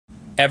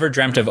Ever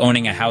dreamt of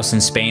owning a house in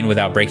Spain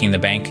without breaking the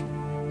bank?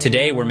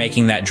 Today, we're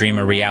making that dream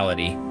a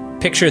reality.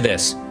 Picture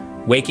this,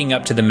 waking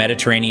up to the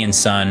Mediterranean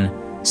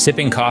sun,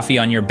 sipping coffee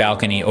on your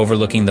balcony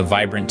overlooking the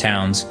vibrant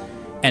towns,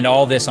 and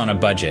all this on a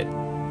budget.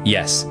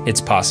 Yes,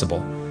 it's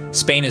possible.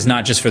 Spain is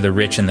not just for the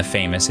rich and the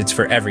famous, it's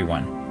for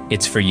everyone.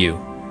 It's for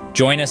you.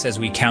 Join us as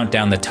we count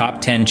down the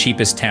top 10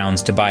 cheapest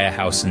towns to buy a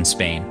house in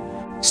Spain.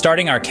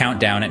 Starting our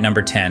countdown at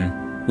number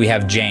 10, we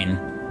have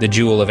Jaén, the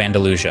jewel of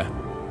Andalusia.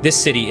 This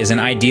city is an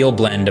ideal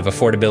blend of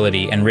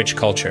affordability and rich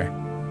culture.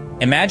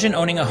 Imagine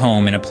owning a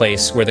home in a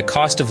place where the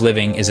cost of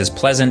living is as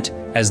pleasant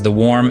as the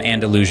warm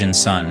Andalusian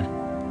sun.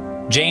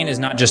 Jaén is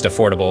not just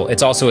affordable,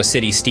 it's also a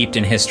city steeped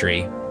in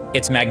history.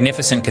 Its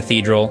magnificent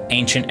cathedral,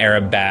 ancient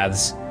Arab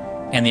baths,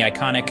 and the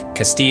iconic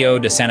Castillo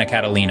de Santa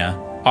Catalina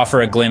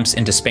offer a glimpse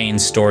into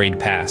Spain's storied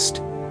past.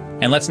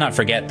 And let's not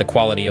forget the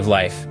quality of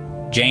life.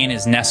 Jaén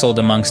is nestled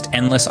amongst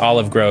endless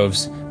olive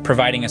groves,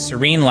 providing a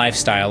serene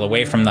lifestyle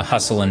away from the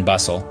hustle and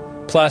bustle.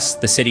 Plus,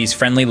 the city's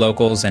friendly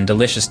locals and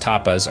delicious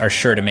tapas are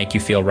sure to make you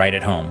feel right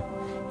at home.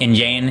 In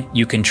Jaén,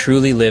 you can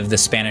truly live the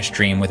Spanish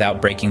dream without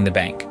breaking the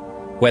bank.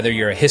 Whether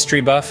you're a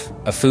history buff,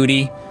 a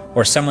foodie,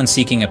 or someone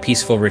seeking a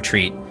peaceful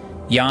retreat,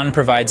 Jaén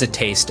provides a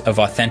taste of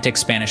authentic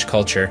Spanish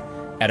culture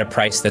at a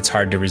price that's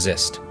hard to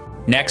resist.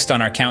 Next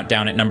on our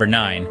countdown at number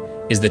 9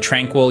 is the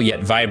tranquil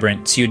yet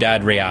vibrant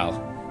Ciudad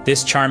Real.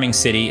 This charming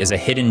city is a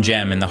hidden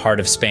gem in the heart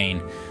of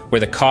Spain,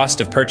 where the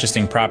cost of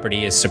purchasing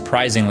property is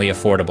surprisingly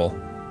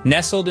affordable.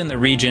 Nestled in the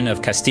region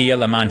of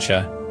Castilla-La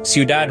Mancha,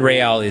 Ciudad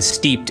Real is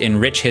steeped in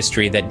rich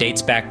history that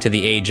dates back to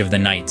the age of the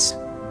knights.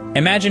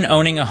 Imagine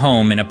owning a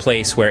home in a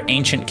place where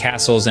ancient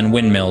castles and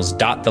windmills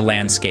dot the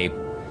landscape,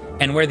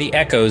 and where the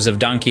echoes of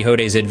Don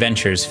Quixote's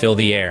adventures fill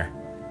the air.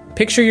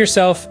 Picture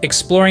yourself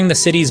exploring the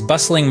city's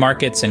bustling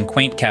markets and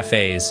quaint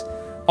cafes,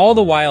 all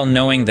the while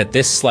knowing that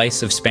this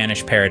slice of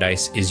Spanish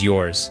paradise is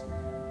yours.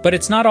 But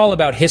it's not all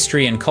about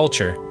history and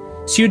culture.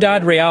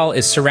 Ciudad Real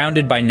is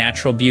surrounded by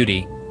natural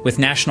beauty, with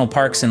national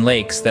parks and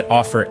lakes that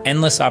offer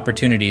endless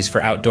opportunities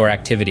for outdoor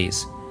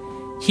activities.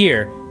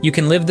 Here, you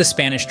can live the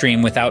Spanish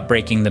dream without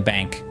breaking the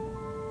bank.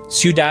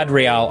 Ciudad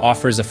Real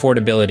offers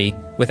affordability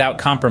without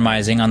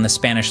compromising on the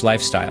Spanish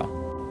lifestyle.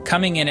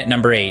 Coming in at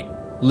number 8,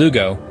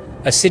 Lugo,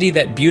 a city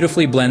that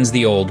beautifully blends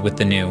the old with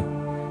the new.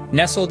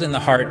 Nestled in the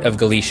heart of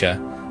Galicia,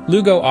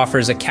 Lugo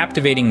offers a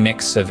captivating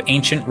mix of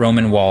ancient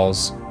Roman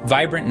walls,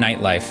 vibrant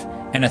nightlife,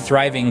 and a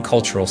thriving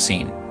cultural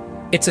scene.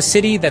 It's a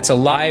city that's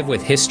alive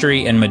with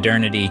history and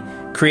modernity,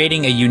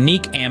 creating a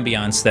unique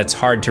ambiance that's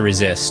hard to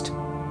resist.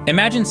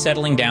 Imagine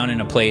settling down in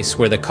a place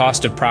where the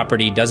cost of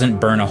property doesn't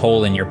burn a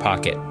hole in your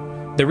pocket.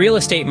 The real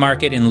estate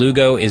market in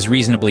Lugo is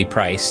reasonably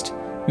priced,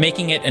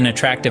 making it an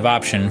attractive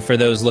option for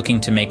those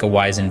looking to make a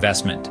wise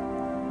investment.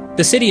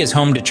 The city is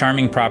home to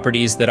charming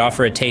properties that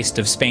offer a taste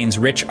of Spain's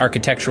rich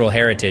architectural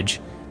heritage,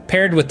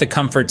 paired with the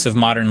comforts of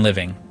modern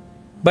living.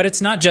 But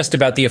it's not just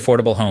about the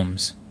affordable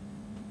homes.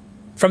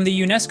 From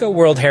the UNESCO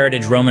World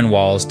Heritage Roman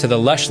walls to the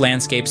lush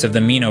landscapes of the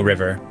Minho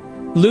River,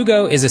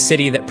 Lugo is a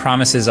city that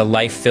promises a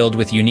life filled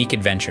with unique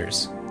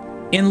adventures.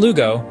 In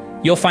Lugo,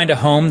 you'll find a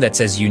home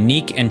that's as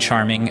unique and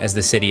charming as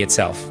the city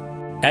itself.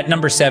 At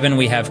number 7,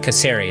 we have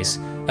Cáceres,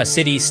 a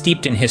city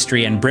steeped in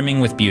history and brimming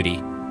with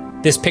beauty.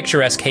 This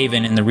picturesque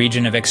haven in the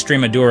region of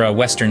Extremadura,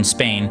 western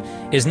Spain,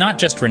 is not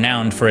just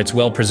renowned for its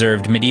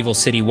well-preserved medieval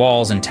city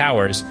walls and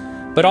towers,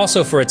 but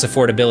also for its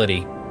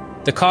affordability.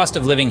 The cost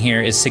of living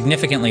here is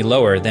significantly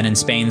lower than in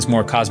Spain's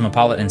more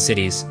cosmopolitan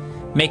cities,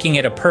 making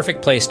it a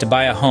perfect place to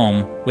buy a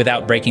home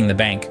without breaking the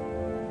bank.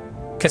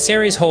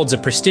 Cáceres holds a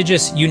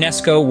prestigious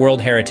UNESCO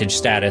World Heritage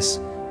status,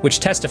 which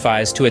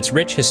testifies to its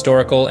rich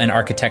historical and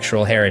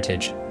architectural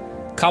heritage.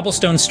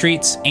 Cobblestone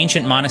streets,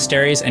 ancient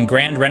monasteries, and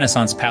grand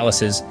Renaissance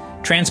palaces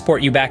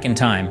transport you back in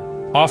time,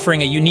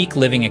 offering a unique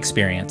living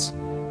experience.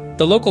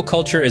 The local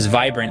culture is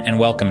vibrant and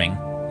welcoming,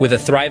 with a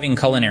thriving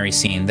culinary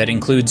scene that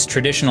includes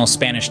traditional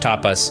Spanish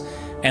tapas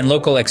and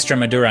local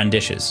Extremaduran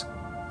dishes.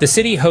 The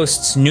city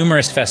hosts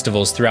numerous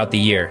festivals throughout the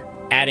year,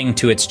 adding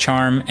to its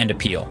charm and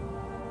appeal.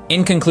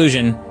 In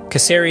conclusion,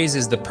 Cáceres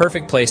is the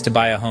perfect place to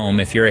buy a home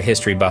if you're a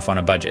history buff on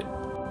a budget.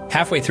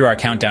 Halfway through our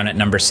countdown at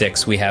number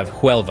 6, we have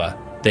Huelva,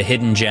 the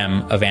hidden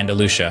gem of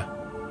Andalusia.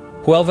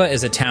 Huelva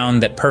is a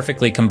town that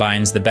perfectly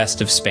combines the best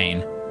of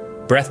Spain: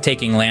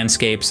 breathtaking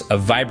landscapes, a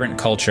vibrant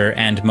culture,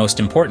 and, most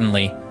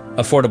importantly,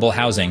 affordable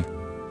housing.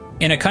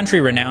 In a country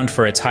renowned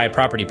for its high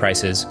property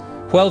prices,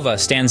 Huelva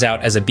stands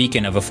out as a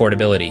beacon of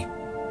affordability.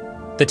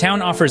 The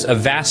town offers a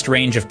vast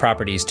range of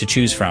properties to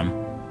choose from,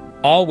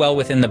 all well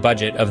within the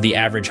budget of the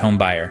average home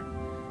buyer.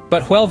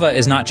 But Huelva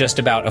is not just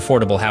about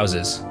affordable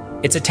houses.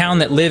 It's a town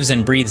that lives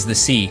and breathes the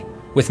sea,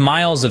 with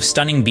miles of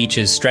stunning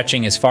beaches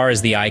stretching as far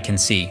as the eye can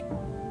see.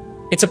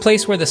 It's a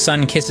place where the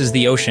sun kisses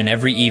the ocean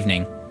every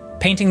evening,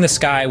 painting the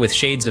sky with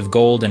shades of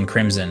gold and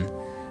crimson.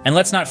 And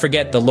let's not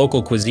forget the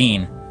local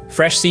cuisine: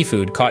 fresh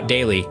seafood caught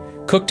daily,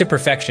 cooked to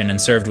perfection and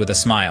served with a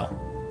smile.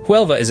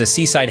 Huelva is a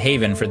seaside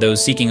haven for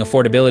those seeking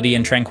affordability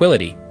and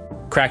tranquility.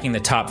 Cracking the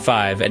top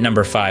 5, at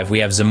number 5 we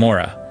have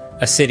Zamora,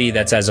 a city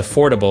that's as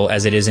affordable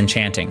as it is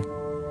enchanting.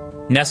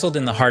 Nestled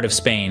in the heart of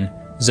Spain,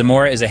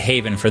 Zamora is a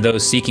haven for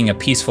those seeking a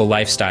peaceful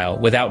lifestyle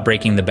without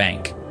breaking the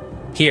bank.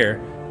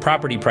 Here,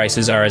 property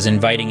prices are as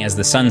inviting as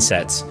the sun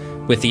sets,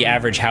 with the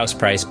average house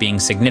price being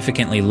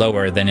significantly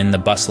lower than in the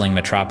bustling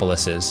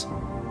metropolises.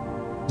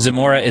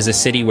 Zamora is a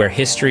city where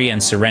history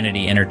and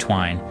serenity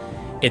intertwine,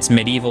 its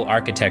medieval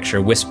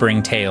architecture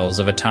whispering tales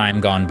of a time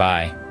gone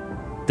by.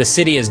 The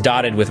city is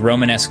dotted with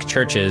Romanesque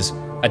churches,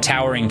 a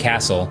towering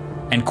castle,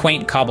 and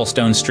quaint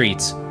cobblestone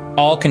streets,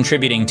 all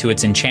contributing to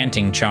its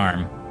enchanting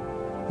charm.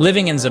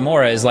 Living in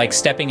Zamora is like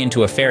stepping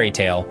into a fairy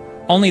tale,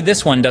 only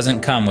this one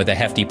doesn't come with a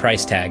hefty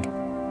price tag.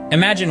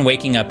 Imagine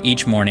waking up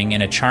each morning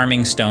in a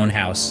charming stone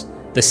house,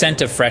 the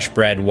scent of fresh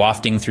bread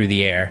wafting through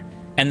the air,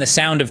 and the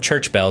sound of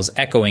church bells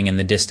echoing in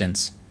the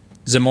distance.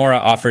 Zamora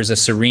offers a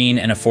serene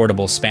and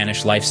affordable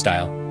Spanish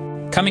lifestyle.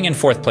 Coming in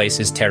fourth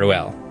place is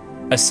Teruel,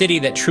 a city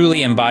that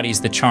truly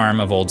embodies the charm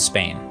of old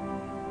Spain.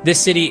 This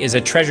city is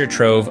a treasure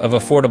trove of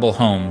affordable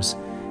homes,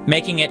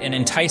 making it an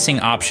enticing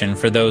option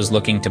for those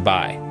looking to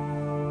buy.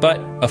 But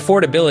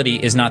affordability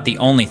is not the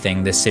only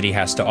thing this city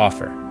has to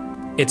offer.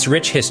 Its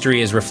rich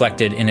history is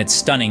reflected in its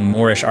stunning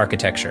Moorish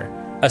architecture,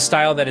 a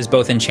style that is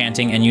both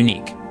enchanting and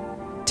unique.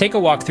 Take a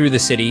walk through the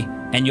city,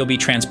 and you'll be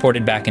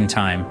transported back in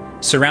time,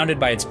 surrounded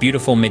by its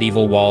beautiful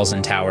medieval walls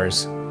and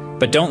towers.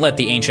 But don't let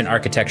the ancient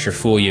architecture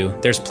fool you,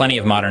 there's plenty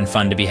of modern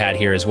fun to be had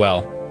here as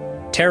well.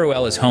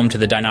 Teruel is home to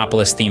the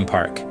Dinopolis theme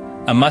park,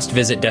 a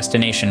must-visit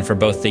destination for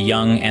both the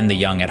young and the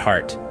young at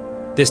heart.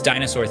 This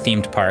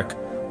dinosaur-themed park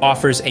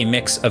offers a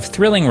mix of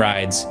thrilling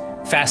rides,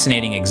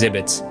 fascinating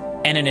exhibits,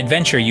 and an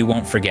adventure you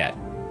won't forget.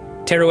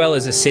 Teruel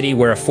is a city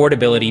where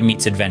affordability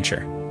meets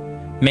adventure.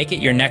 Make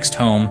it your next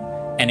home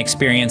and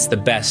experience the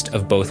best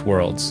of both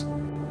worlds.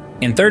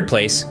 In third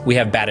place, we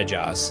have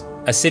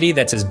Badajoz, a city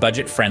that's as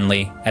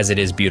budget-friendly as it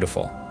is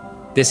beautiful.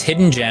 This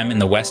hidden gem in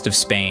the west of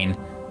Spain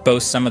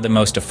boasts some of the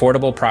most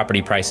affordable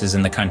property prices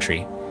in the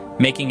country,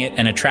 making it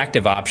an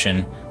attractive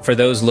option for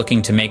those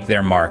looking to make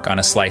their mark on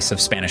a slice of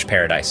Spanish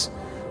paradise.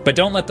 But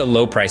don't let the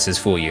low prices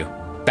fool you.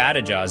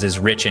 Badajoz is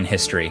rich in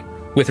history,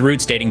 with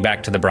roots dating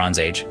back to the Bronze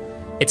Age.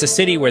 It's a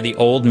city where the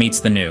old meets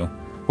the new,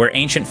 where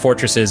ancient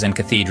fortresses and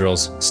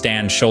cathedrals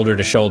stand shoulder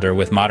to shoulder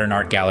with modern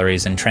art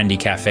galleries and trendy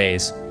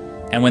cafes.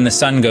 And when the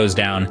sun goes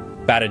down,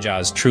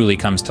 Badajoz truly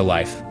comes to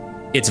life.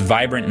 Its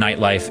vibrant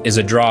nightlife is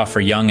a draw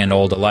for young and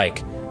old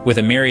alike, with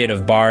a myriad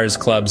of bars,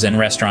 clubs, and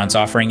restaurants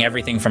offering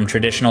everything from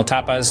traditional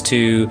tapas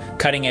to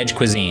cutting-edge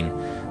cuisine.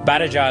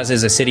 Badajoz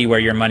is a city where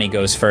your money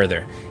goes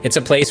further. It's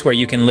a place where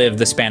you can live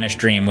the Spanish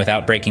dream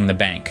without breaking the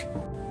bank.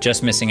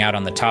 Just missing out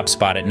on the top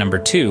spot at number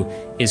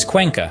 2 is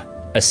Cuenca,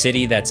 a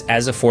city that's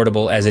as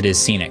affordable as it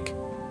is scenic.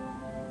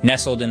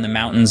 Nestled in the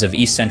mountains of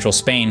east-central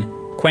Spain,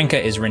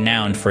 Cuenca is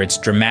renowned for its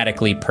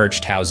dramatically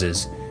perched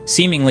houses,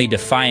 seemingly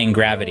defying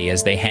gravity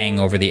as they hang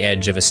over the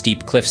edge of a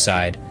steep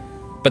cliffside.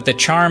 But the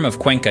charm of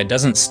Cuenca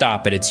doesn't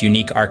stop at its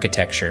unique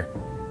architecture.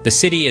 The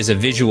city is a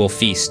visual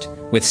feast,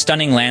 with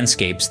stunning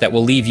landscapes that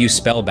will leave you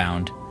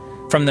spellbound.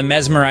 From the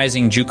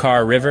mesmerizing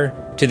Júcar River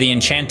to the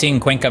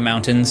enchanting Cuenca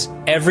Mountains,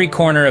 every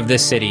corner of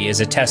this city is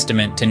a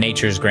testament to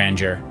nature's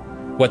grandeur.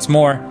 What's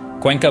more,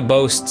 Cuenca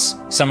boasts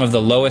some of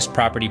the lowest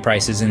property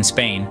prices in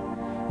Spain.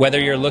 Whether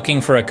you're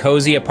looking for a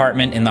cozy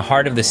apartment in the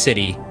heart of the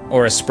city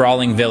or a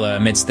sprawling villa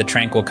amidst the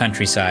tranquil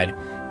countryside,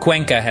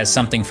 Cuenca has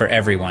something for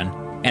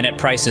everyone, and at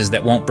prices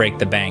that won't break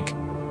the bank.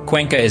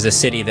 Cuenca is a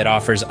city that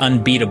offers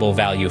unbeatable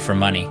value for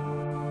money.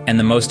 And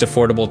the most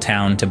affordable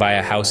town to buy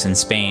a house in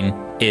Spain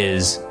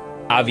is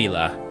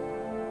Ávila.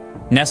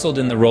 Nestled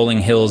in the rolling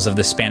hills of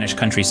the Spanish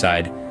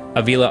countryside,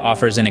 Ávila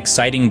offers an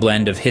exciting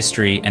blend of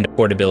history and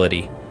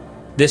affordability.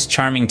 This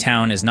charming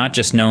town is not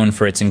just known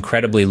for its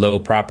incredibly low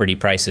property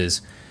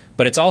prices,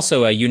 but it's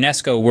also a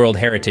UNESCO World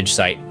Heritage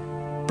Site,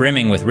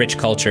 brimming with rich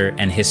culture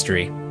and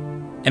history.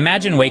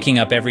 Imagine waking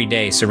up every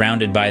day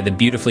surrounded by the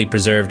beautifully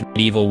preserved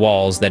medieval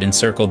walls that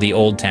encircle the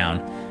old town,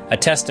 a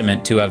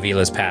testament to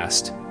Avila's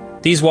past.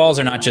 These walls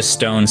are not just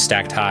stones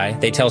stacked high,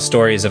 they tell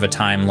stories of a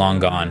time long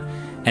gone,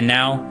 and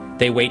now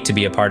they wait to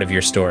be a part of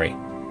your story.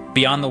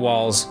 Beyond the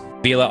walls,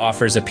 Ávila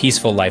offers a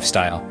peaceful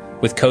lifestyle,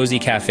 with cozy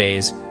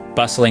cafes,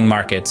 bustling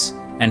markets,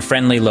 and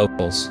friendly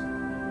locals.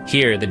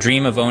 Here, the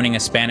dream of owning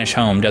a Spanish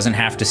home doesn't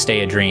have to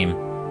stay a dream.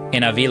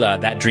 In Ávila,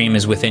 that dream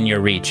is within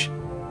your reach.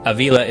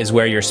 Ávila is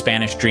where your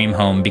Spanish dream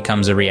home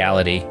becomes a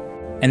reality.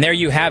 And there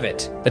you have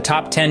it, the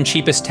top 10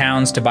 cheapest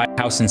towns to buy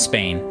a house in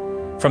Spain.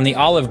 From the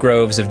olive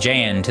groves of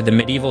Jaén to the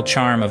medieval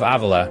charm of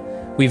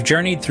Ávila, we've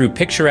journeyed through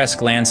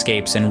picturesque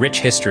landscapes and rich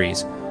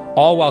histories,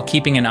 all while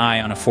keeping an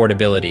eye on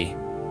affordability.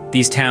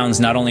 These towns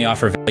not only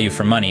offer value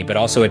for money, but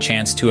also a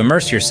chance to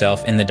immerse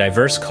yourself in the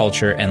diverse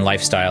culture and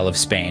lifestyle of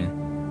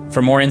Spain.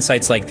 For more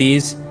insights like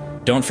these,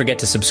 don't forget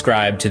to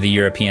subscribe to the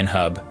European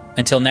Hub.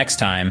 Until next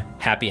time,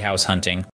 happy house hunting.